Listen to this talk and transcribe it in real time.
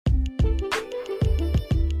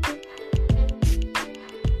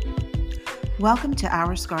Welcome to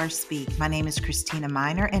Our Scars Speak. My name is Christina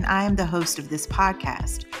Miner, and I am the host of this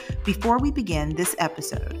podcast. Before we begin this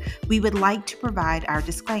episode, we would like to provide our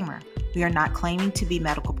disclaimer. We are not claiming to be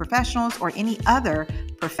medical professionals or any other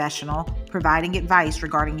professional providing advice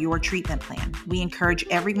regarding your treatment plan. We encourage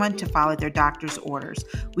everyone to follow their doctor's orders.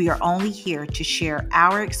 We are only here to share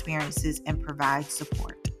our experiences and provide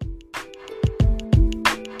support.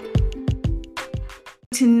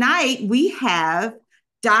 Tonight, we have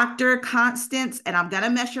Dr. Constance, and I'm going to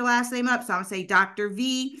mess your last name up, so I'm going to say Dr.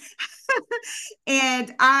 V.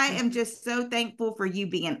 And I am just so thankful for you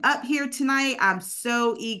being up here tonight. I'm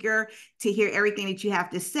so eager to hear everything that you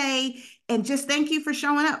have to say. And just thank you for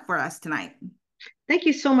showing up for us tonight. Thank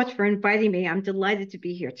you so much for inviting me. I'm delighted to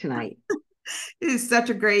be here tonight. It is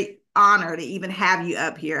such a great honor to even have you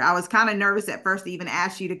up here. I was kind of nervous at first to even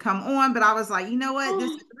ask you to come on, but I was like, you know what?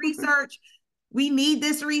 This is research. We need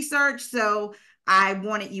this research. So I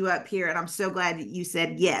wanted you up here, and I'm so glad that you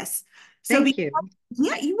said yes. So Thank you.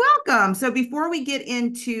 Yeah, you're welcome. So before we get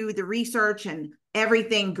into the research and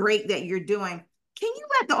everything great that you're doing, can you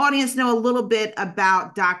let the audience know a little bit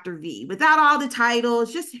about Dr. V? Without all the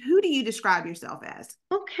titles, just who do you describe yourself as?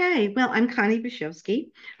 Okay, well, I'm Connie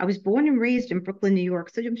Visovsky. I was born and raised in Brooklyn, New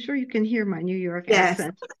York, so I'm sure you can hear my New York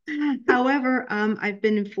accent. However, I've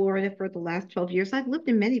been in Florida for the last 12 years. I've lived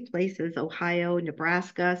in many places, Ohio,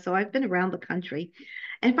 Nebraska, so I've been around the country.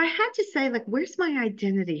 And if I had to say, like, where's my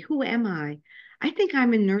identity? Who am I? I think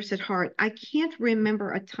I'm a nurse at heart. I can't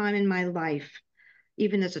remember a time in my life,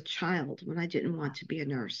 even as a child, when I didn't want to be a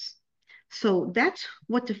nurse. So that's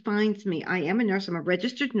what defines me. I am a nurse. I'm a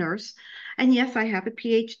registered nurse. And yes, I have a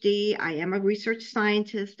PhD. I am a research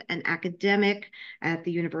scientist and academic at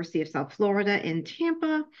the University of South Florida in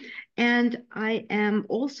Tampa. And I am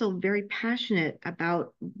also very passionate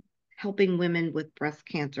about helping women with breast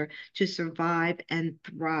cancer to survive and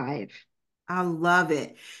thrive. I love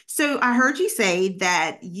it. So I heard you say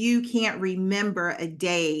that you can't remember a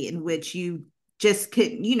day in which you just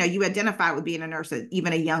could, you identify with being a nurse at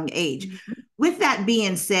even a young age. Mm-hmm. With that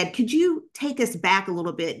being said, could you take us back a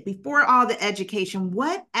little bit before all the education?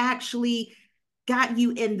 What actually got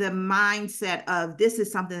you in the mindset of this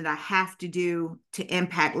is something that I have to do to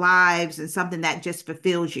impact lives and something that just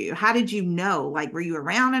fulfills you? How did you know? Like, were you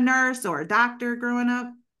around a nurse or a doctor growing up?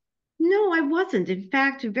 No, I wasn't. In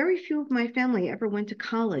fact, very few of my family ever went to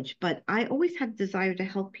college, but I always had a desire to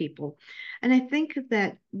help people. And I think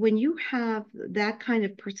that when you have that kind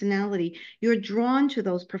of personality, you're drawn to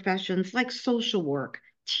those professions like social work,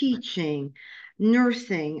 teaching,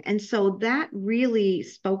 nursing. And so that really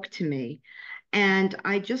spoke to me. And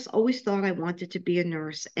I just always thought I wanted to be a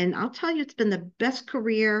nurse. And I'll tell you, it's been the best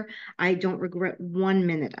career. I don't regret 1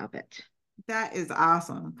 minute of it. That is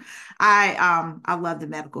awesome. I love the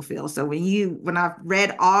medical field. So when I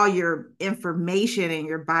read all your information and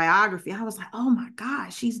your biography, I was like, oh my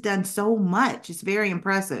gosh, she's done so much. It's very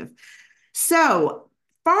impressive. So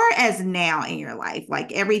far as now in your life,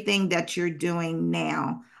 like everything that you're doing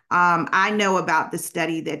now, I know about the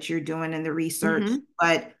study that you're doing and the research,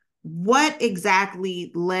 but what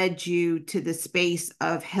exactly led you to the space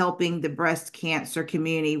of helping the breast cancer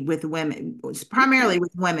community with women? It's primarily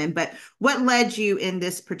with women, but what led you in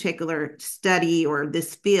this particular study or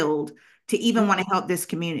this field to even want to help this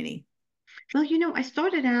community? Well, I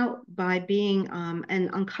started out by being an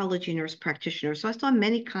oncology nurse practitioner. So I saw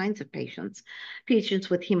many kinds of patients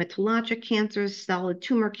with hematologic cancers, solid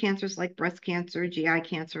tumor cancers like breast cancer, GI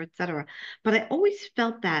cancer, et cetera. But I always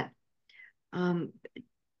felt that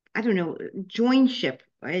I don't know, joinship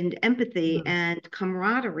and empathy and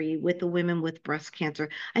camaraderie with the women with breast cancer.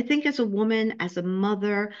 I think as a woman, as a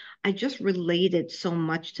mother, I just related so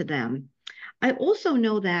much to them. I also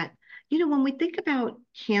know that, when we think about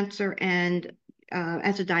cancer and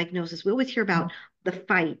as a diagnosis, we always hear about the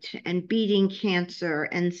fight and beating cancer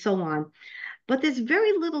and so on. But there's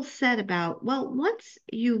very little said about, well, once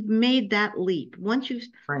you've made that leap, once you've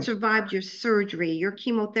survived your surgery, your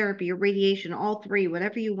chemotherapy, your radiation, all three,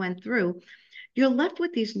 whatever you went through, you're left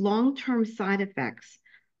with these long-term side effects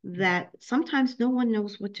that sometimes no one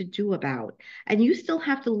knows what to do about. And you still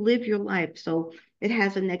have to live your life. So it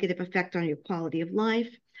has a negative effect on your quality of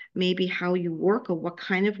life, maybe how you work or what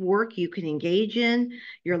kind of work you can engage in,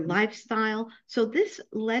 your lifestyle. So this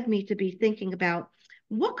led me to be thinking about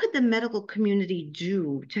what could the medical community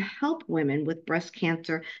do to help women with breast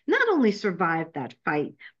cancer not only survive that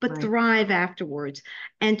fight, but thrive afterwards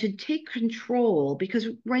and to take control? Because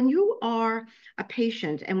when you are a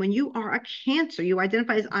patient and when you are a cancer, you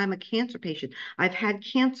identify as I'm a cancer patient. I've had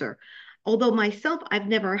cancer. Although myself, I've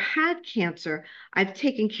never had cancer, I've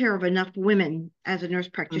taken care of enough women as a nurse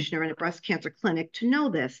practitioner in a breast cancer clinic to know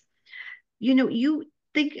this. you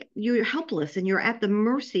think you're helpless and you're at the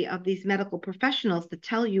mercy of these medical professionals to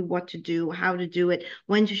tell you what to do, how to do it,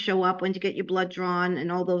 when to show up, when to get your blood drawn,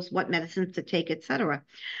 and all those what medicines to take, etc.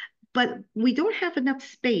 But we don't have enough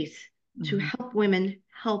space to Mhm. help women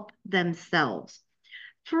help themselves.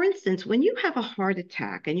 For instance, when you have a heart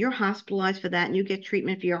attack and you're hospitalized for that and you get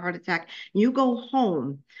treatment for your heart attack and you go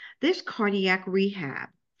home, there's cardiac rehab.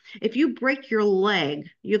 If you break your leg,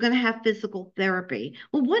 you're going to have physical therapy.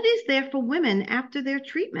 Well, what is there for women after their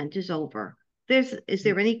treatment is over? Is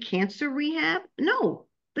there any cancer rehab? No,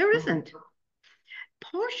 there isn't.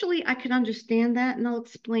 Partially, I can understand that, and I'll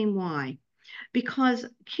explain why. Because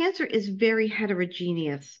cancer is very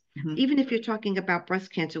heterogeneous. Mhm. Even if you're talking about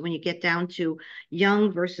breast cancer, when you get down to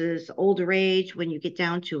young versus older age, when you get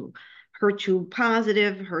down to HER2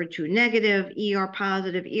 positive, HER2 negative, ER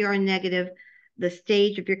positive, ER negative, the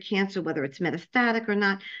stage of your cancer, whether it's metastatic or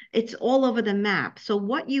not, it's all over the map. So,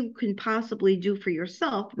 what you can possibly do for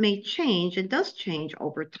yourself may change and does change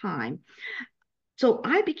over time. So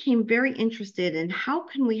I became very interested in how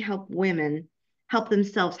can we help women help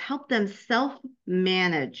themselves, help them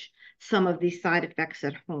self-manage some of these side effects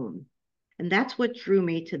at home. And that's what drew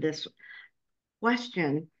me to this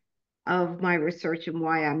question of my research and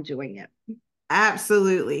why I'm doing it.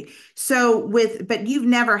 Absolutely. But you've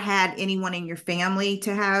never had anyone in your family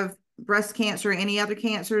to have breast cancer or any other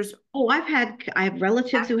cancers? Oh, I have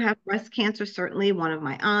relatives who have breast cancer, certainly one of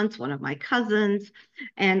my aunts, one of my cousins,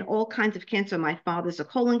 and all kinds of cancer. My father's a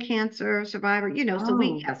colon cancer survivor, so Oh,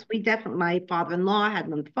 yes, we definitely, my father-in-law had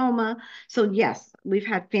lymphoma. So yes, we've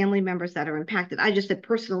had family members that are impacted. I just said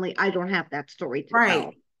personally, I don't have that story to right.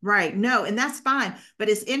 tell. Right. No, and that's fine. But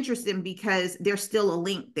it's interesting because there's still a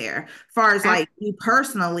link there. Far as like you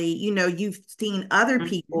personally, you've seen other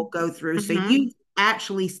people Absolutely. go through. So Hmm. you've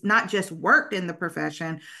actually not just worked in the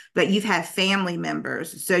profession, but you've had family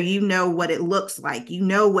members. So you know what it looks like. You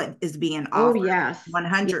know what is being Oh, offered yes. Yes,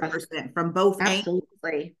 100% from both angles.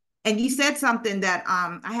 absolutely. And you said something that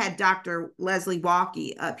I had Dr. Leslie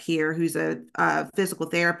Walkie up here, who's a physical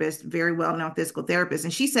therapist, very well known physical therapist,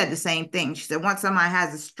 and she said the same thing. She said once somebody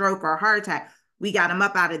has a stroke or a heart attack, we got them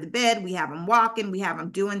up out of the bed, we have them walking, we have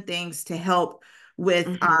them doing things to help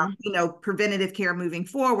with Hmm. preventative care moving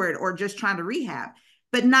forward, or just trying to rehab,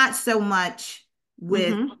 but not so much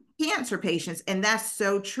with Hmm. cancer patients, and that's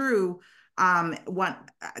so true. One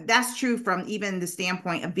That's true from even the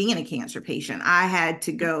standpoint of being a cancer patient. I had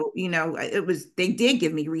to go, they did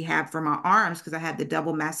give me rehab for my arms because I had the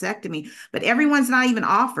double mastectomy, but everyone's not even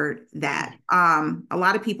offered that. A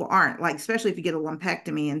lot of people aren't, like, especially if you get a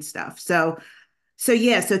lumpectomy and stuff. So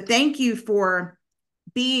yeah, so thank you for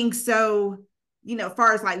being so,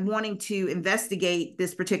 far as like wanting to investigate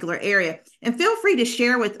this particular area. And feel free to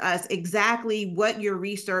share with us exactly what your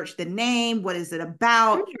research, the name, what is it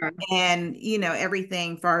about, Sure. and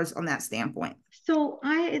everything far as on that standpoint. So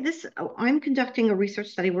I'm conducting a research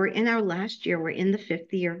study. We're in our last year. We're in the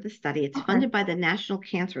fifth year of the study. It's Okay. funded by the National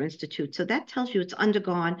Cancer Institute. So that tells you it's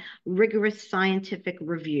undergone rigorous scientific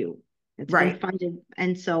review. It's been Right. funded.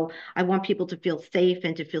 And so I want people to feel safe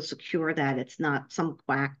and to feel secure that it's not some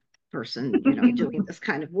quack person, doing this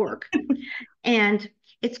kind of work. And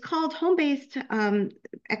it's called home-based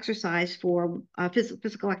exercise for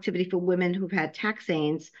physical activity for women who've had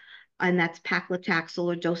taxanes, and that's paclitaxel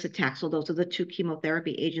or docetaxel. Those are the two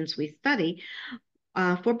chemotherapy agents we study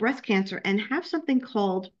for breast cancer, and have something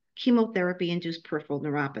called chemotherapy-induced peripheral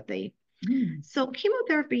neuropathy. Mm. So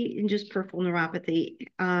chemotherapy-induced peripheral neuropathy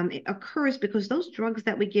it occurs because those drugs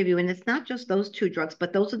that we give you, and it's not just those two drugs,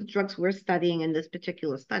 but those are the drugs we're studying in this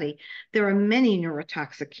particular study. There are many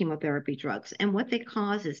neurotoxic chemotherapy drugs, and what they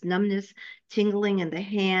cause is numbness, tingling in the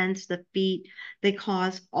hands, the feet. They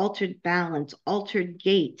cause altered balance, altered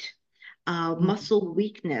gait, Mm. muscle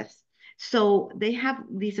weakness. So they have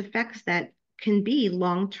these effects that can be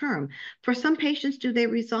long term. For some patients, do they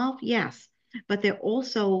resolve? Yes, but they're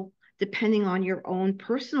also depending on your own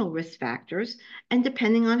personal risk factors and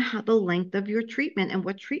depending on how the length of your treatment and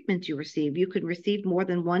what treatment you receive. You could receive more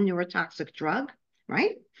than one neurotoxic drug,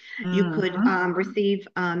 right? You could Mhm. receive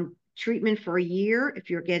treatment for a year if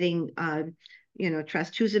you're getting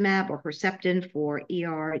trastuzumab or Herceptin for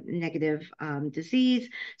ER negative disease.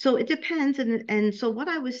 So it depends. And so what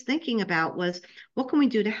I was thinking about was, what can we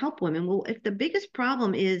do to help women? Well, if the biggest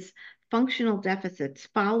problem is functional deficits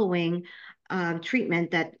following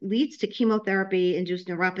treatment that leads to chemotherapy-induced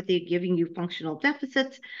neuropathy, giving you functional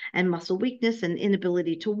deficits and muscle weakness and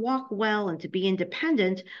inability to walk well and to be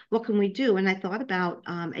independent, what can we do? And I thought about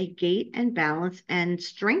a gait and balance and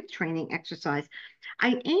strength training exercise.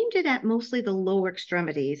 I aimed it at mostly the lower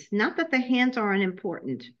extremities. Not that the hands aren't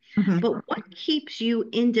important, Hmm. but what keeps you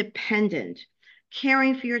independent?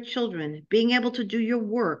 Caring for your children, being able to do your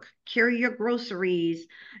work, carry your groceries,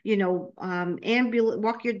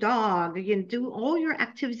 walk your dog, do all your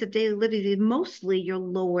activities of daily living, mostly your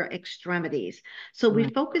lower extremities. So we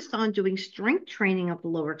Right. focused on doing strength training of the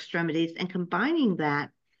lower extremities and combining that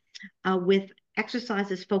with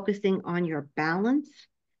exercises focusing on your balance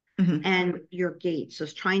Hmm. and your gait. So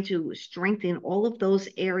it's trying to strengthen all of those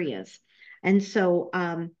areas. And so,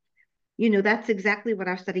 that's exactly what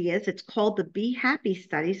our study is. It's called the B-HAPI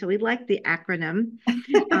study. So we like the acronym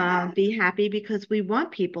B-HAPI because we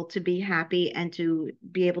want people to be happy and to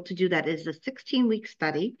be able to do that. It's a 16-week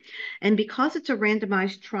study. And because it's a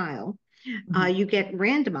randomized trial, Hmm. you get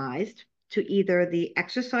randomized to either the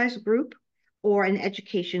exercise group or an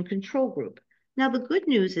education control group. Now, the good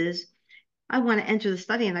news is I want to enter the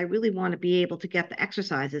study and I really want to be able to get the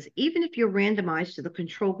exercises. Even if you're randomized to the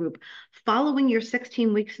control group, following your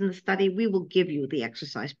 16 weeks in the study, we will give you the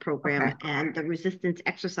exercise program Okay. and the resistance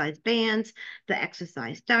exercise bands, the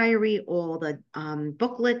exercise diary, or the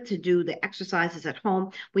booklet to do the exercises at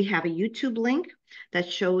home. We have a YouTube link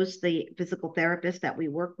that shows the physical therapist that we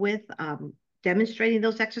work with. Demonstrating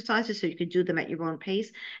those exercises so you can do them at your own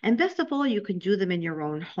pace. And best of all, you can do them in your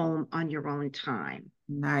own home on your own time.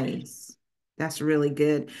 Nice. That's really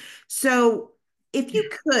good. So, if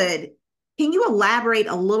you could, can you elaborate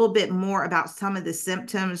a little bit more about some of the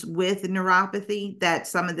symptoms with neuropathy that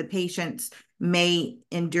some of the patients may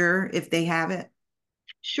endure if they have it?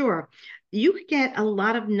 Sure. You could get a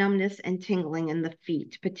lot of numbness and tingling in the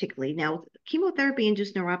feet, particularly. Now,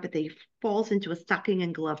 chemotherapy-induced neuropathy falls into a stocking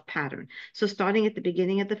and glove pattern. So starting at the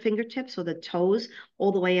beginning of the fingertips or the toes,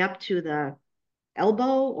 all the way up to the elbow,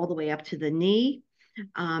 all the way up to the knee.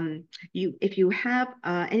 If you have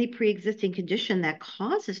any pre-existing condition that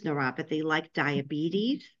causes neuropathy, like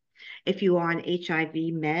diabetes, if you are on HIV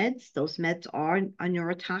meds, those meds are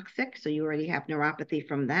neurotoxic, so you already have neuropathy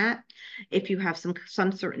from that. If you have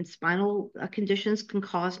some certain spinal conditions can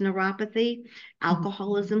cause neuropathy, Mhm.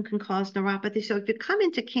 alcoholism can cause neuropathy. So if you come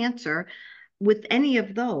into cancer with any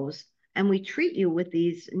of those, and we treat you with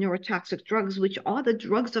these neurotoxic drugs, which are the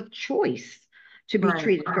drugs of choice to be Right.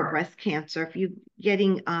 treated for breast cancer, if you're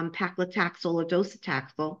getting paclitaxel or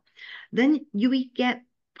docetaxel, then you get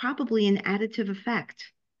probably an additive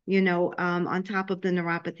effect, on top of the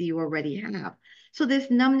neuropathy you already have. So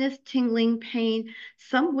there's numbness, tingling, pain.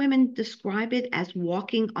 Some women describe it as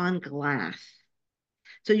walking on glass.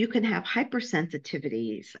 So you can have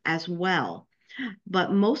hypersensitivities as well,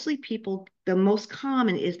 but mostly people, the most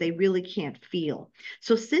common is they really can't feel.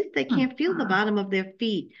 So since they Hmm. can't feel the bottom of their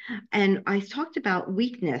feet, and I talked about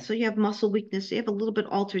weakness, so you have muscle weakness, so you have a little bit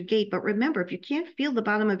altered gait, but remember, if you can't feel the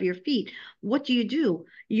bottom of your feet, what do?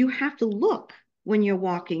 You have to look when you're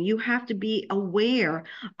walking. You have to be aware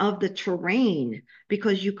of the terrain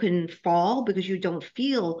because you can fall because you don't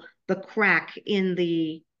feel the crack in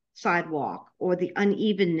the sidewalk or the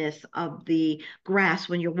unevenness of the grass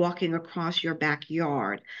when you're walking across your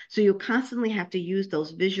backyard. So you constantly have to use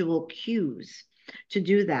those visual cues to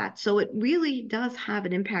do that. So it really does have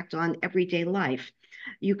an impact on everyday life.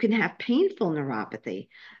 You can have painful neuropathy.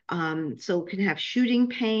 So can have shooting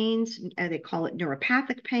pains, they call it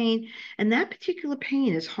neuropathic pain, and that particular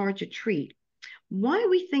pain is hard to treat. Why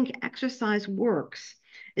we think exercise works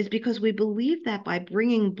is because we believe that by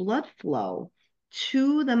bringing blood flow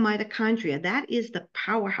to the mitochondria, that is the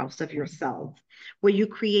powerhouse of your cells, where you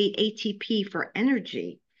create ATP for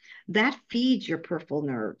energy, that feeds your peripheral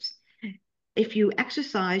nerves. If you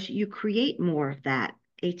exercise, you create more of that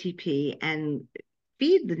ATP and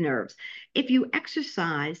feed the nerves. If you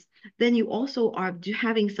exercise, then you also are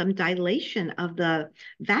having some dilation of the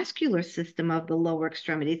vascular system of the lower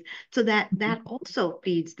extremities, so that also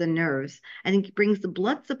feeds the nerves and it brings the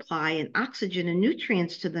blood supply and oxygen and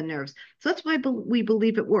nutrients to the nerves. So that's why we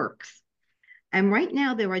believe it works. And right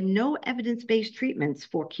now, there are no evidence-based treatments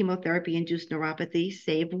for chemotherapy-induced neuropathy,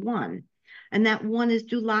 save one. And that one is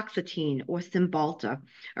duloxetine or Cymbalta,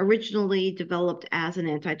 originally developed as an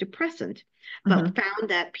antidepressant, but Mhm. found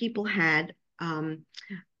that people had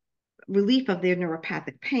relief of their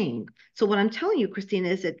neuropathic pain. So what I'm telling you, Christina,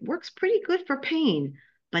 is it works pretty good for pain,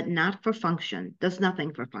 but not for function, does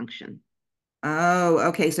nothing for function. Oh,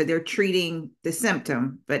 okay. So they're treating the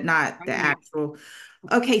symptom, but not the Right. actual.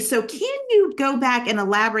 Okay, so can you go back and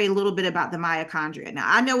elaborate a little bit about the mitochondria? Now,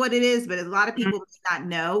 I know what it is, but a lot of people may not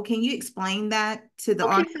know. Can you explain that to the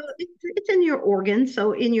Okay, audience? so it's in your organs.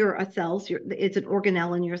 So in your cells, it's an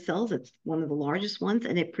organelle in your cells. It's one of the largest ones,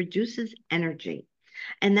 and it produces energy.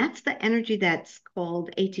 And that's the energy that's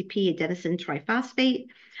called ATP, adenosine triphosphate.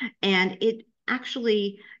 And it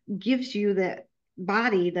actually gives you the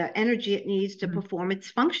body the energy it needs to Mhm. perform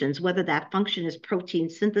its functions, whether that function is protein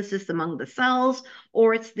synthesis among the cells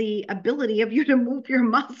or it's the ability of you to move your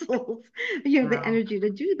muscles, the Wow. energy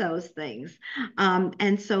to do those things.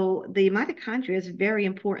 And so the mitochondria is very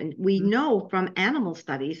important. We Mhm. know from animal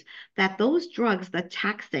studies that those drugs, the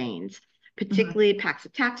taxanes, Mhm. particularly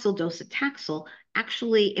paclitaxel, docetaxel,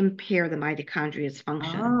 actually impair the mitochondria's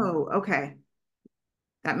function. Oh, okay.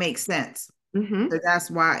 That makes sense. Hmm. So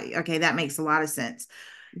that's why, okay, that makes a lot of sense.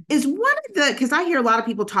 Is one of the, because I hear a lot of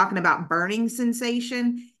people talking about burning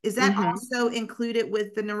sensation, is that Hmm. also included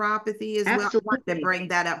with the neuropathy as well? I wanted to Absolutely. bring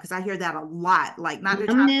that up because I hear that a lot, like not to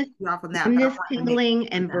try to Numbness, put you off on that, but I numbness, want to make tingling, sure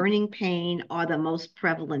and that. burning pain are the most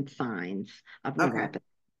prevalent signs of Okay. neuropathy.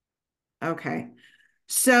 Okay.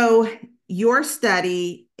 So your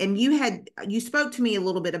study, and you spoke to me a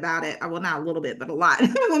little bit about it. Well, not a little bit, but a lot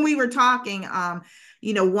when we were talking,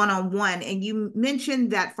 one on one. And you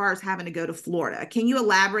mentioned that far as having to go to Florida. Can you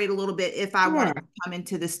elaborate a little bit if I wanted to Sure. come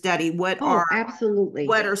into the study? Oh, absolutely.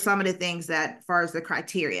 What are some of the things that, far as the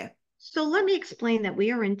criteria? So let me explain that we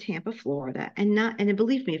are in Tampa, Florida, and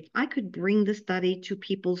believe me, if I could bring the study to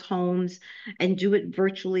people's homes and do it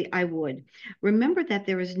virtually, I would. Remember that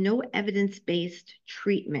there is no evidence-based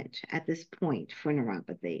treatment at this point for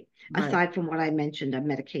neuropathy, Right. aside from what I mentioned of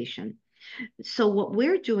medication. So what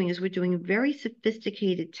we're doing is we're doing very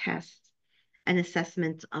sophisticated tests and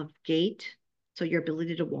assessments of gait, so your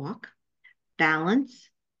ability to walk, balance,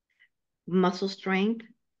 muscle strength,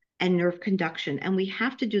 and nerve conduction. And we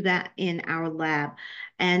have to do that in our lab.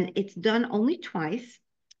 And it's done only twice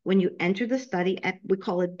when you enter the study at, we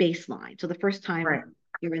call it baseline. So the first Right. time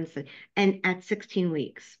you're in the study, and at 16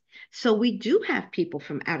 weeks. So we do have people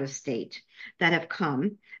from out of state that have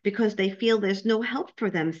come because they feel there's no help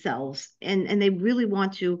for themselves and they really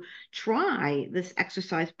want to try this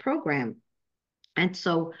exercise program. And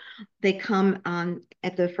so they come on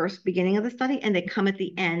at the first beginning of the study and they come at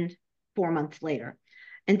the end 4 months later.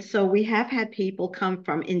 And so we have had people come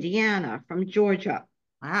from Indiana, from Georgia,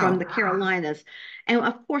 from Wow. the Carolinas. And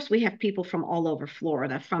of course, we have people from all over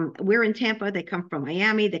Florida. We're in Tampa, they come from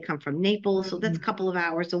Miami, they come from Naples. So that's a Mhm. couple of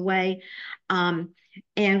hours away. Um,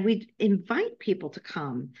 and we invite people to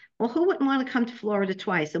come. Well, who wouldn't want to come to Florida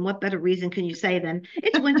twice? And what better reason can you say than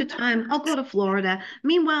it's wintertime? I'll go to Florida.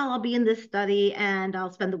 Meanwhile, I'll be in this study and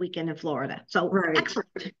I'll spend the weekend in Florida. So Right.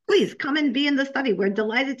 excellent. Please come and be in the study. We're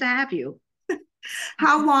delighted to have you.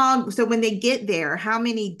 How long, so when they get there, how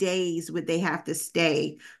many days would they have to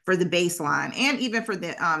stay for the baseline and even for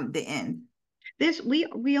the end?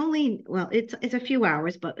 We only, well, it's a few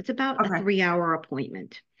hours, but it's about a Okay. 3 hour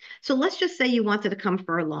appointment. So let's just say you wanted to come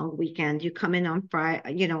for a long weekend. You come in on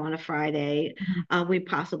Friday, on a Friday. Mhm. We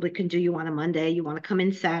possibly can do you on a Monday. You want to come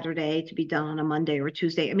in Saturday to be done on a Monday or a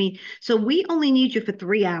Tuesday. I mean, so we only need you for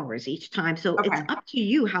 3 hours each time. So it's Okay. up to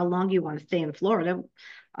you how long you want to stay in Florida.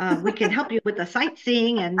 We can help you with the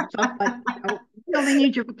sightseeing and stuff, but we only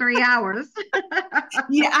need you for 3 hours.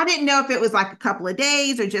 Yeah, I didn't know if it was like a couple of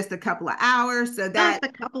days or just a couple of hours. So Just that,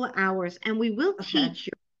 a couple of hours, and okay.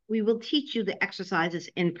 we will teach you the exercises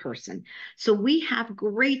in person. So we have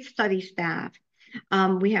great study staff.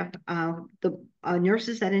 We have the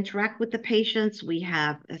nurses that interact with the patients. We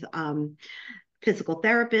have physical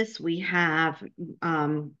therapists. We have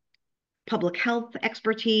public health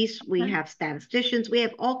expertise. We Okay. have statisticians. We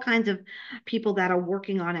have all kinds of people that are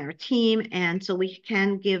working on our team, and so we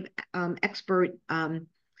can give expert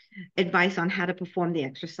advice on how to perform the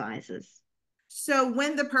exercises. So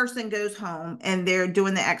when the person goes home and they're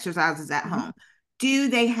doing the exercises at Mhm. home, do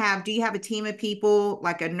you have a team of people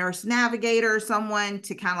like a nurse navigator or someone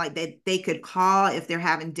to kind of like they could call if they're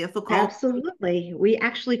having difficulty? Absolutely. We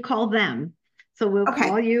actually call them. So we'll Okay.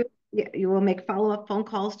 call you. You will make follow-up phone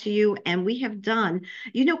calls to you. And we have done,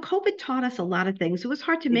 COVID taught us a lot of things. It was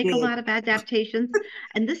hard to It make a did. lot of adaptations.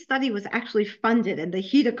 And this study was actually funded in the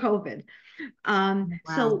heat of COVID. Wow.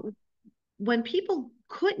 So when people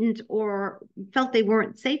couldn't or felt they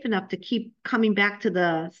weren't safe enough to keep coming back to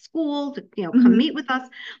the school to come Mhm. meet with us,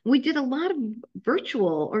 we did a lot of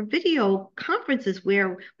virtual or video conferences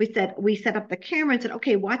where we set up the camera and said,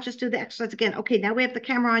 okay, watch us do the exercise again. Okay, now we have the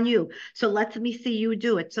camera on you, so let me see you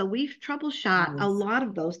do it. So we've troubleshot a Nice. lot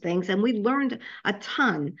of those things, and we learned a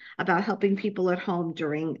ton about helping people at home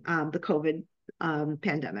during the COVID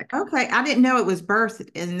pandemic. Okay, I didn't know it was birthed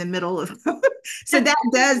in the middle of. So that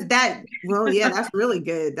does that. Well, yeah, that's really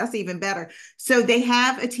good. That's even better. So they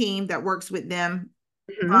have a team that works with them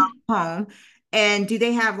Mhm. from home, and do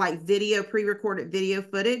they have like video, pre-recorded video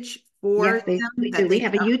footage for Yes, them we do. that We they can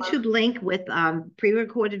have a upload? YouTube link with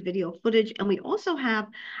pre-recorded video footage, and we also have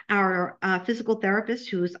our physical therapist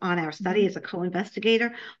who's on our study Mhm. as a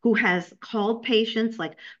co-investigator who has called patients,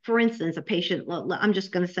 like for instance, a patient, I'm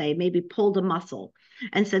just going to say, maybe pulled a muscle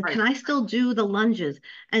and said, Right. "Can I still do the lunges?"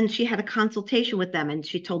 And she had a consultation with them, and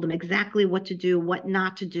she told them exactly what to do, what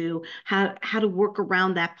not to do, how to work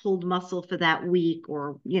around that pulled muscle for that week,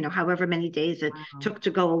 or however many days it Wow. took to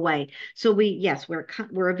go away. So yes,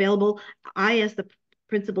 we're available. I, as the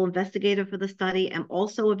principal investigator for the study, am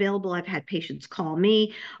also available. I've had patients call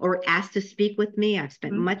me or ask to speak with me. I've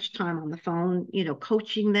spent Mhm. much time on the phone,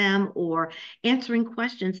 coaching them or answering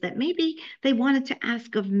questions that maybe they wanted to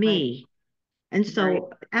ask of Right. me. And Right.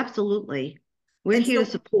 so, absolutely, we're And here to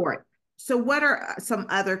so, support. so what are some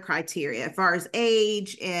other criteria as far as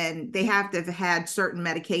age, and they have to have had certain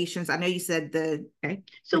medications? I know you said the Okay.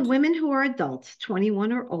 So, women who are adults,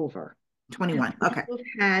 21 or over, 21. Okay. who've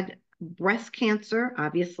had breast cancer,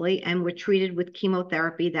 obviously, and were treated with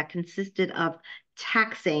chemotherapy that consisted of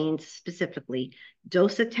taxanes, specifically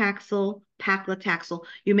docetaxel, paclitaxel.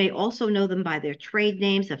 You may also know them by their trade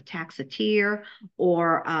names of Taxotere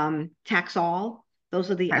or Taxol. Those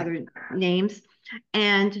are the Okay. other names.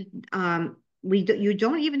 And you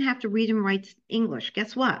don't even have to read and write English.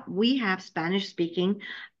 Guess what? We have Spanish speaking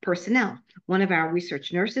personnel. One of our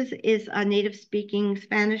research nurses is a native speaking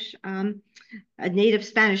Spanish, a native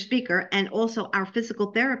Spanish speaker, and also our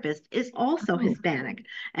physical therapist is also Oh, Hispanic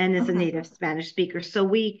and is a okay. native Spanish speaker.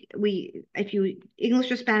 So if you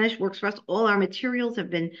English or Spanish works for us, all our materials have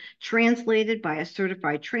been translated by a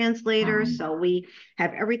certified translator. Um, So we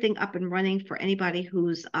have everything up and running for anybody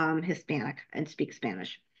who's Hispanic and speaks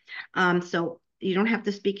Spanish. So you don't have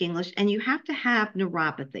to speak English and you have to have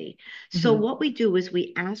neuropathy. So mhm. what we do is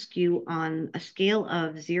we ask you on a scale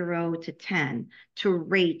of 0 to 10 to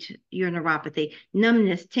rate your neuropathy,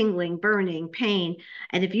 numbness, tingling, burning, pain.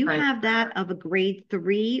 And if you Right. have that of a grade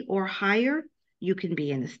 3 or higher, you can be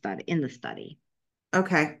in the study.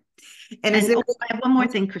 Okay. And is And there, oh, I have one more I'm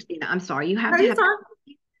thing, Christina. I'm sorry. You have sorry, to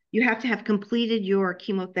you're have fine. completed your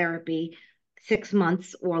chemotherapy 6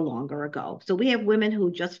 months or longer ago. So we have women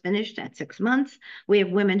who just finished at 6 months. We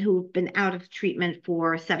have women who've been out of treatment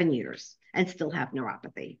for 7 years and still have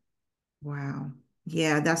neuropathy. Wow.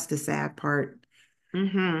 Yeah, that's the sad part.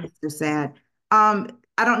 Mm-hmm. It's so sad.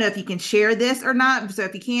 I don't know if you can share this or not. So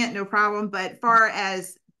if you can't, no problem. But far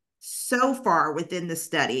as so far within the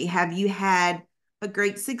study, have you had a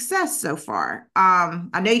great success so far?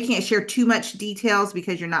 I know you can't share too much details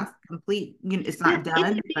because you're not complete, it's Yeah, not it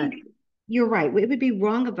would done, but be, you're right. It would be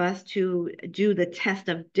wrong of us to do the test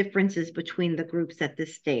of differences between the groups at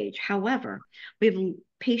this stage. However, we have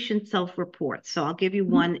patient self-reports. So I'll give you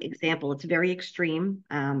Mhm. one example. It's very extreme.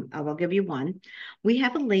 I will give you one. We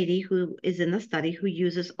have a lady who is in the study who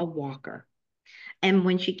uses a walker. And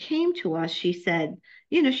when she came to us, she said,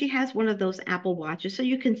 she has one of those Apple Watches, so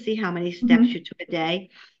you can see how many steps you Mhm. took a day.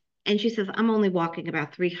 And she says, I'm only walking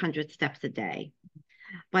about 300 steps a day.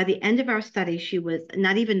 By the end of our study, she was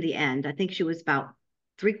not even the end. I think she was about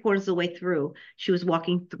three-quarters of the way through. She was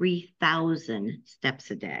walking 3,000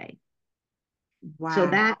 steps a day. So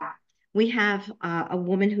Wow. that we have a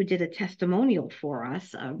woman who did a testimonial for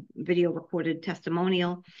us, a video recorded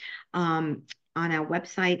testimonial on our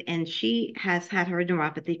website, and she has had her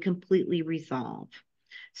neuropathy completely resolved.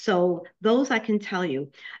 So those I can tell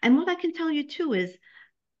you. And what I can tell you too is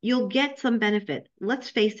you'll get some benefit. Let's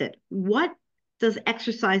face it, what does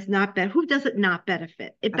exercise not benefit? Who does it not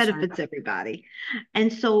benefit? It That's right. benefits everybody.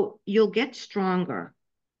 And so you'll get stronger.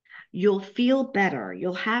 You'll feel better.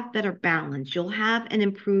 You'll have better balance. You'll have an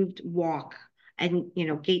improved walk and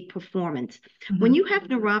gait performance. When Mhm. you have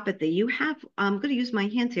neuropathy, you have, I'm going to use my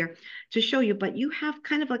hands here to show you, but you have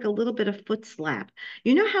kind of like a little bit of foot slap.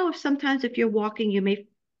 You know how if sometimes if you're walking,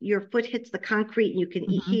 your foot hits the concrete and you can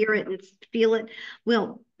Mhm. hear it and feel it?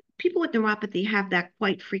 Well, people with neuropathy have that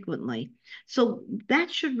quite frequently. So that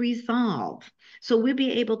should resolve. So we'll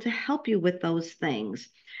be able to help you with those things.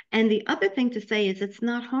 And the other thing to say is it's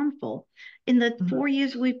not harmful. In the Mhm. 4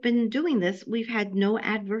 years we've been doing this, we've had no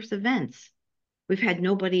adverse events. We've had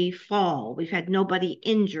nobody fall. We've had nobody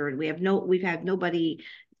injured. We've had nobody,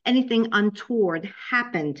 anything untoward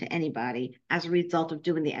happen to anybody as a result of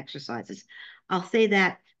doing the exercises. I'll say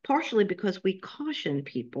that partially because we caution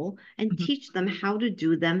people and Mhm. teach them how to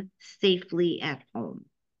do them safely at home.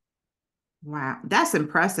 Wow, that's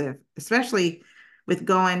impressive, especially with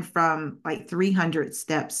going from like 300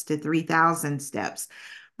 steps to 3,000 steps.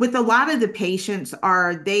 With a lot of the patients,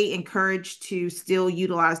 are they encouraged to still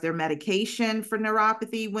utilize their medication for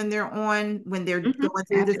neuropathy when they're going through the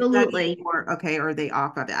study, Absolutely. or okay, or are they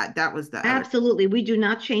off of that? That was the other. Absolutely. We do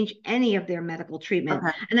not change any of their medical treatment.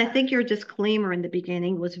 Okay. And I think your disclaimer in the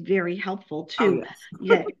beginning was very helpful Oh too. yes.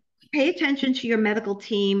 Yeah. Pay attention to your medical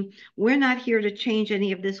team. We're not here to change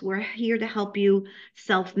any of this. We're here to help you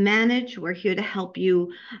self-manage. We're here to help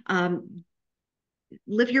you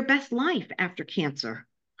live your best life after cancer.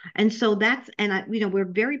 And so we're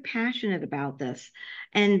very passionate about this.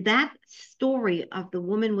 And that story of the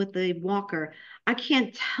woman with the walker, I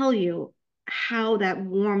can't tell you how that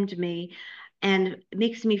warmed me and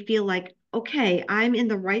makes me feel like, okay, I'm in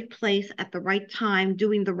the right place at the right time,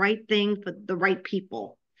 doing the right thing for the right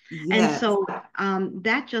people. And Yes. so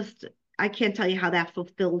that just, I can't tell you how that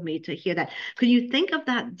fulfilled me to hear that. Could you think of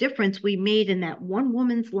that difference we made in that one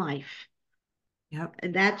woman's life? Yep.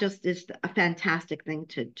 And that just is a fantastic thing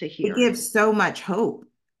to It hear. gives so much hope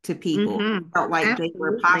to people who felt like they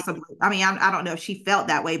were Absolutely. possibly, I mean, I don't know if she felt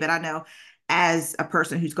that way, but I know as a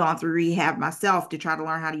person who's gone through rehab myself to try to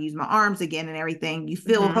learn how to use my arms again and everything, you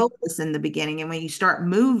feel Hmm. hopeless in the beginning. And when you start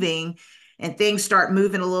moving and things start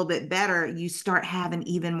moving a little bit better, you start having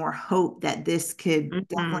even more hope that this could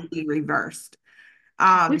definitely Hmm. be reversed.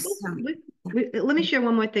 We've also, So let me share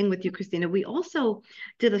one more thing with you, Christina. We also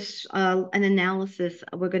did an analysis.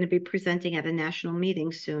 We're going to be presenting at a national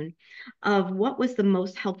meeting soon of what was the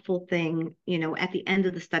most helpful thing. At the end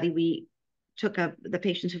of the study, we took the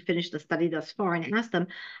patients who finished the study thus far and asked them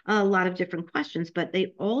a lot of different questions, but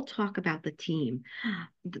they all talk about the team.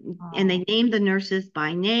 And oh, they named the nurses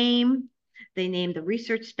by name. They named the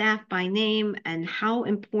research staff by name and how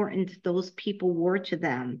important those people were to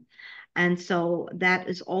them. And so that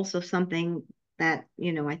is also something that,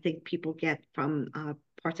 I think people get from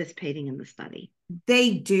participating in the study.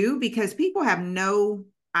 they do, because people have no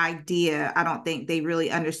idea. I don't think they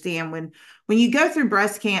really understand when you go through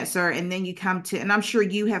breast cancer and then you come to, and I'm sure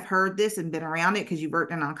you have heard this and been around it because you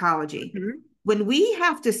worked in oncology. Mhm. When we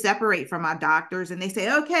have to separate from our doctors and they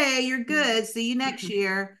say, okay, you're good, see you next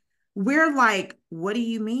year, we're like, what do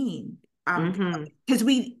you mean? Hmm.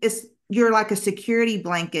 Because you're like a security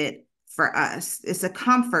blanket for us. It's a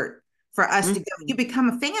comfort for us to go. Hmm. You become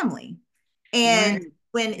a family. And Right.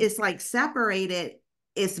 when it's like separated,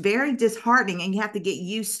 it's very disheartening. And you have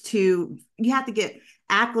to get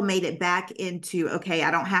acclimated back into, okay,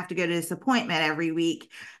 I don't have to go to this appointment every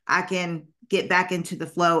week. I can get back into the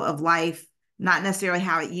flow of life, not necessarily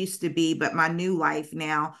how it used to be, but my new life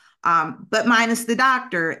now. But minus the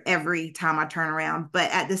doctor every time I turn around.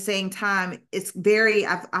 But at the same time,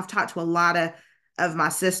 I've talked to a lot of my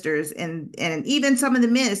sisters and even some of the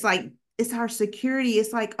men. It's like, it's our security.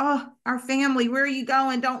 It's like, oh, our family, where are you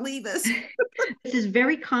going? Don't leave us. This is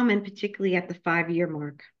very common, particularly at the 5-year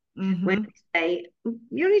mark, when Mm-hmm. we say,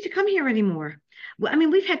 you don't need to come here anymore. Well, I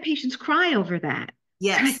mean, we've had patients cry over that.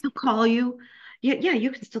 Can I Yes. still call you? Yeah, yeah,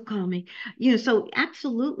 you can still call me. So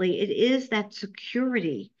absolutely, it is that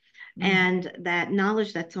security Mm-hmm. and that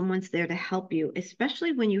knowledge that someone's there to help you,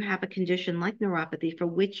 especially when you have a condition like neuropathy for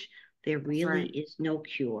which there That's really right. is no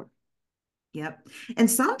cure. Yep. And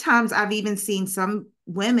sometimes I've even seen some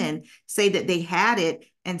women say that they had it,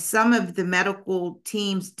 and some of the medical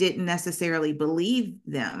teams didn't necessarily believe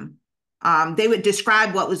them. They would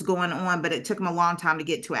describe what was going on, but it took them a long time to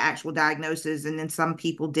get to an actual diagnosis. And then some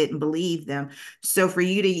people didn't believe them. So for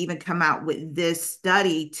you to even come out with this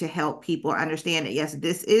study to help people understand that, yes,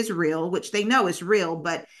 this is real, which they know is real,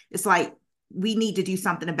 but it's like we need to do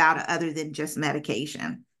something about it other than just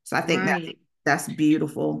medication. So I think Right. that's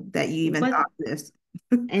beautiful that you even But thought this.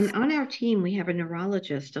 And on our team, we have a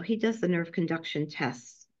neurologist. So he does the nerve conduction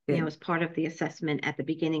tests, Good. as part of the assessment at the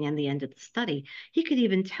beginning and the end of the study. He could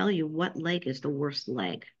even tell you what leg is the worst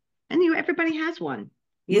leg. And everybody has one.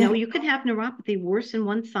 Yeah. You could have neuropathy worse in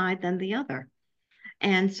one side than the other.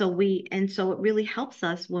 And so it really helps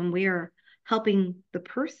us when we're helping the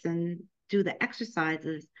person do the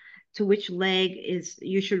exercises to which leg is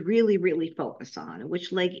you should really, really focus on,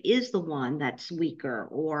 which leg is the one that's weaker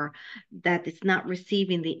or that it's not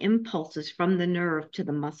receiving the impulses from the nerve to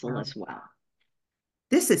the muscle Wow. as well.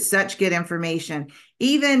 This is such good information.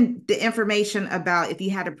 Even the information about if you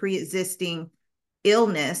had a pre-existing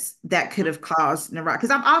illness that could have caused neurotic.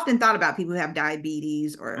 Because I've often thought about people who have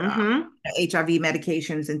diabetes or Mm-hmm. HIV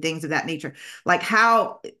medications and things of that nature. Like,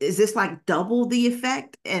 how is this like double the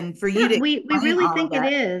effect? And for you Yeah, to we explain really all of think it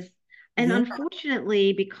that, is. And yeah.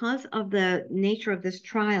 unfortunately, because of the nature of this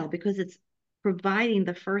trial, because it's providing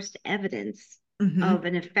the first evidence Mm-hmm. of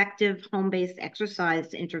an effective home-based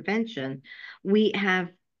exercise intervention, we have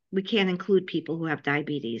we can't include people who have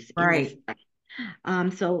diabetes in this Right. study.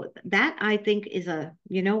 So that I think is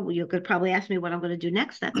you could probably ask me what I'm going to do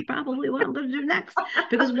next. That's probably what I'm going to do next.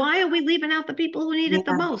 Because why are we leaving out the people who need it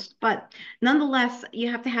the Yeah. most? But nonetheless, you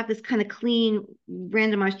have to have this kind of clean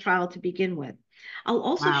randomized trial to begin with. I'll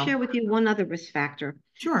also share Wow. with you one other risk factor,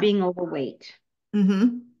 Sure. being overweight.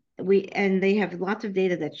 Mm-hmm. And they have lots of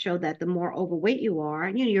data that show that the more overweight you are,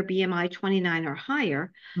 your BMI 29 or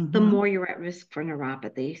higher, the Mm-hmm. more you're at risk for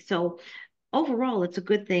neuropathy. So overall, it's a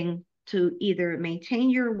good thing to either maintain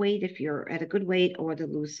your weight if you're at a good weight or to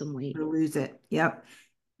lose some weight. Lose it. Yep.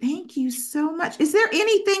 Thank you so much. Is there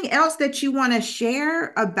anything else that you want to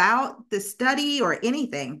share about the study or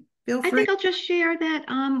anything? Feel I free. think I'll just share that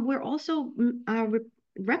we're also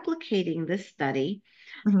replicating this study,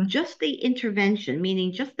 Mhm. just the intervention,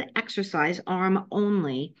 meaning just the exercise arm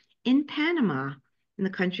only in Panama, in the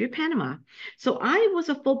country of Panama. So I was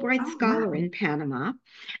a Fulbright Oh, scholar wow. in Panama.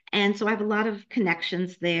 And so I have a lot of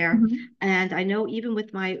connections there. Mhm. And I know even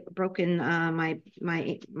with my broken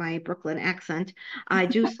my Brooklyn accent, I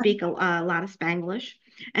do speak a lot of Spanglish.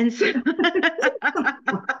 And so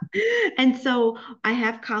and so I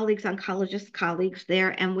have colleagues, oncologist colleagues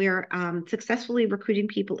there, and we're successfully recruiting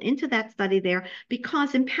people into that study there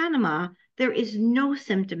because in Panama, there is no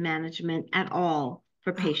symptom management at all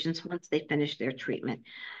for Oh, patients once they finish their treatment.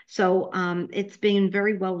 So it's been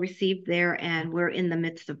very well received there, and we're in the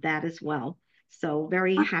midst of that as well. So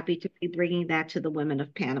very happy to be bringing that to the women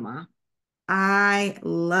of Panama. I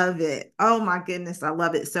love it. Oh my goodness, I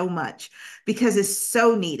love it so much because it's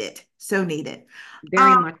so needed, so needed.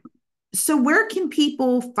 Very Um, much. so where can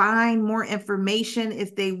people find more information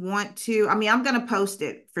if they want to? I mean, I'm going to post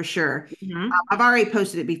it for sure. Mhm. I've already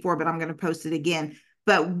posted it before, but I'm going to post it again.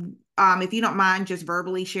 But if you don't mind just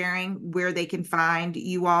verbally sharing where they can find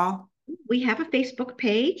you all. We have a Facebook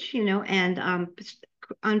page, and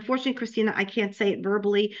unfortunately, Christina, I can't say it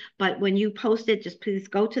verbally, but when you post it, just please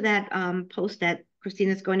go to that post that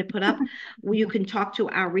Christina's going to put up, where you can talk to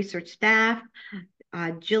our research staff.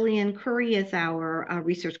 Jillian Curry is our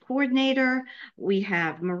research coordinator. We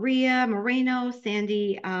have Maria Moreno,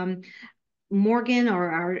 Sandy Morgan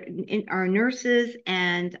or our nurses,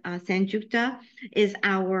 and Sanjukta is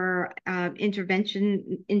our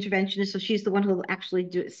interventionist. So she's the one who will actually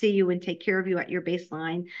see you and take care of you at your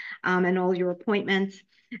baseline and all your appointments.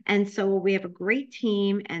 And so we have a great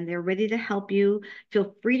team and they're ready to help you.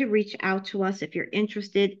 Feel free to reach out to us if you're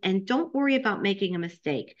interested, and don't worry about making a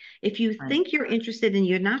mistake. If you Right. think you're interested and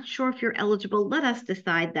you're not sure if you're eligible, let us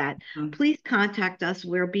decide that. Mm. Please contact us.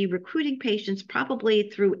 We'll be recruiting patients probably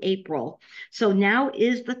through April. So now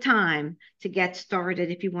is the time to get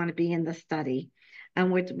started if you want to be in the study. And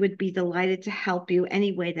would be delighted to help you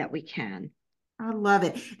any way that we can. I love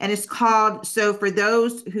it. And it's called, so for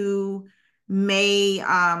those who may,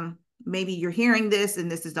 maybe you're hearing this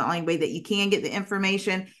and this is the only way that you can get the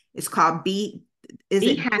information, it's called is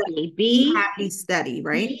Be it happy. Be Happy Study,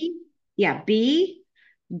 right? B, yeah, B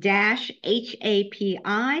dash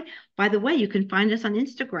HAPI. By the way, you can find us on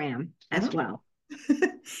Instagram as Oh. well.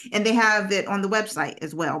 And they have it on the website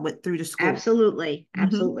as well with through the school. Absolutely. Mhm.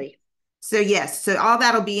 Absolutely. So yes, so all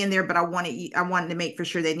that'll be in there, but I wanted to make for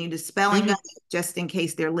sure they knew the spelling of Mhm. it just in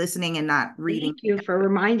case they're listening and not reading. Thank you for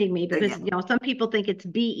reminding me So yeah. because some people think it's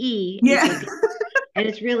Yeah. BEHAP and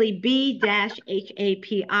it's really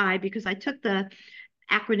B-HAPI because I took the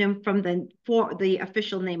acronym from the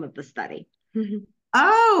official name of the study. Mhm.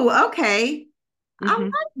 Oh, okay. I Mhm.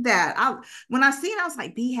 like that. When I seen it, I was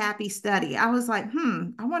like, Be Happy Study. I was like,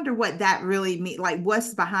 I wonder what that really means. Like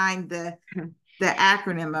what's behind the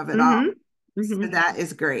acronym of it all. Mhm. So Mhm. that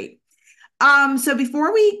is great. So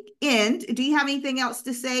before we end, do you have anything else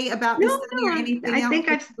to say about No, the study or no, anything I else think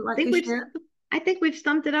that you'd like think to we've share? I think we've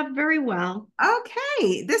summed it up very well.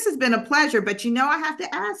 Okay, this has been a pleasure, but I have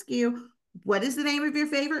to ask you, what is the name of your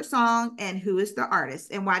favorite song and who is the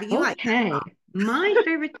artist and why do you like that Okay. song? My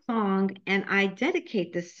favorite song, and I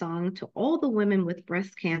dedicate this song to all the women with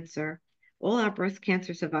breast cancer, all our breast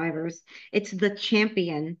cancer survivors. It's The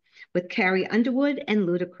Champion with Carrie Underwood and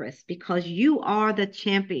Ludacris because you are the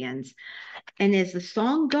champions. And as the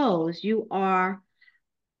song goes, you are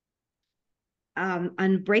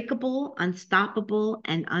unbreakable, unstoppable,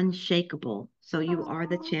 and unshakable. So you are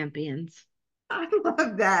the Oh, champions. I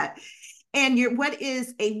love that. And what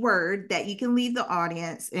is a word that you can leave the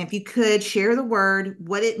audience? And if you could share the word,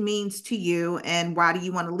 what it means to you, and why do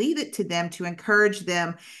you want to leave it to them to encourage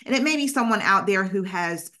them? And it may be someone out there who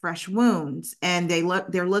has fresh wounds and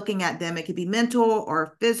they're looking at them. It could be mental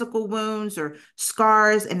or physical wounds or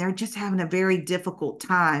scars, and they're just having a very difficult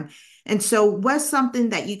time. And so, what's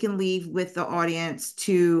something that you can leave with the audience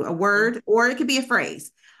to a word, or it could be a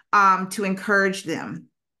phrase, to encourage them?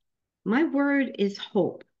 My word is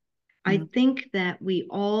hope. I Mm, think that we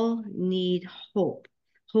all need hope.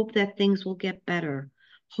 Hope that things will get better.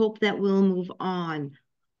 Hope that we'll move on.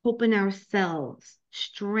 Hope in ourselves.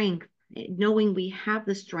 Strength, knowing we have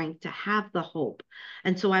the strength to have the hope.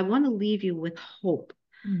 And so I want to leave you with hope.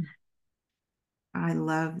 mm. I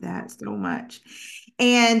love that so much.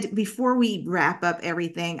 And before we wrap up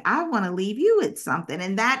everything, I want to leave you with something.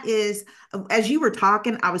 And that is, as you were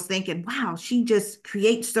talking, I was thinking, wow, she just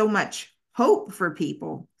creates so much hope for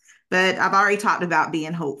people. But I've already talked about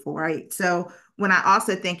being hopeful, right? So when I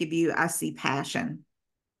also think of you, I see passion.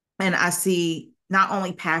 And I see not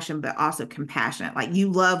only passion but also compassion. Like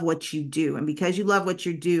you love what you do, and because you love what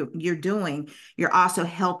you're doing, you're also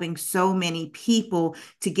helping so many people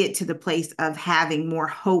to get to the place of having more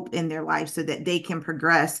hope in their life so that they can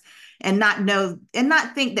progress and not know and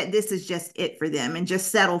not think that this is just it for them and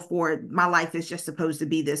just settle for my life is just supposed to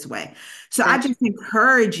be this way. So I That's just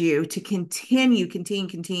encourage you to continue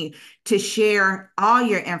to share all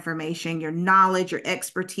your information, your knowledge, your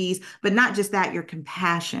expertise, but not just that, your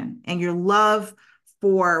compassion and your love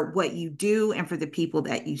for what you do and for the people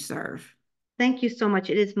that you serve. Thank you so much.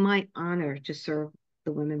 It is my honor to serve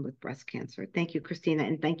the women with breast cancer. Thank you, Christina,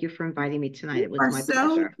 and thank you for inviting me tonight. You It was are my so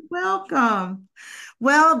pleasure. welcome.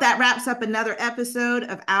 Well, that wraps up another episode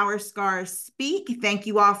of Our Scars Speak. Thank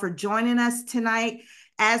you all for joining us tonight.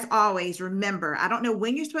 As always, remember, I don't know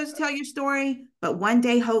when you're supposed to tell your story, but one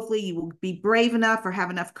day, hopefully, you will be brave enough or have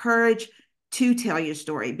enough courage to tell your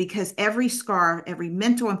story because every scar, every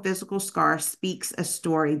mental and physical scar speaks a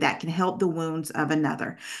story that can help the wounds of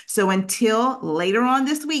another. So until later on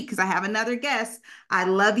this week, because I have another guest, I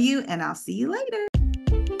love you and I'll see you later.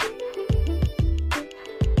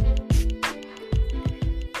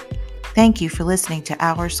 Thank you for listening to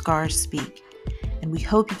Our Scars Speak, and we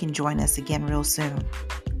hope you can join us again real soon.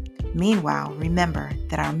 Meanwhile, remember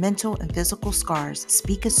that our mental and physical scars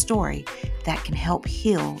speak a story that can help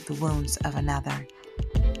heal the wounds of another.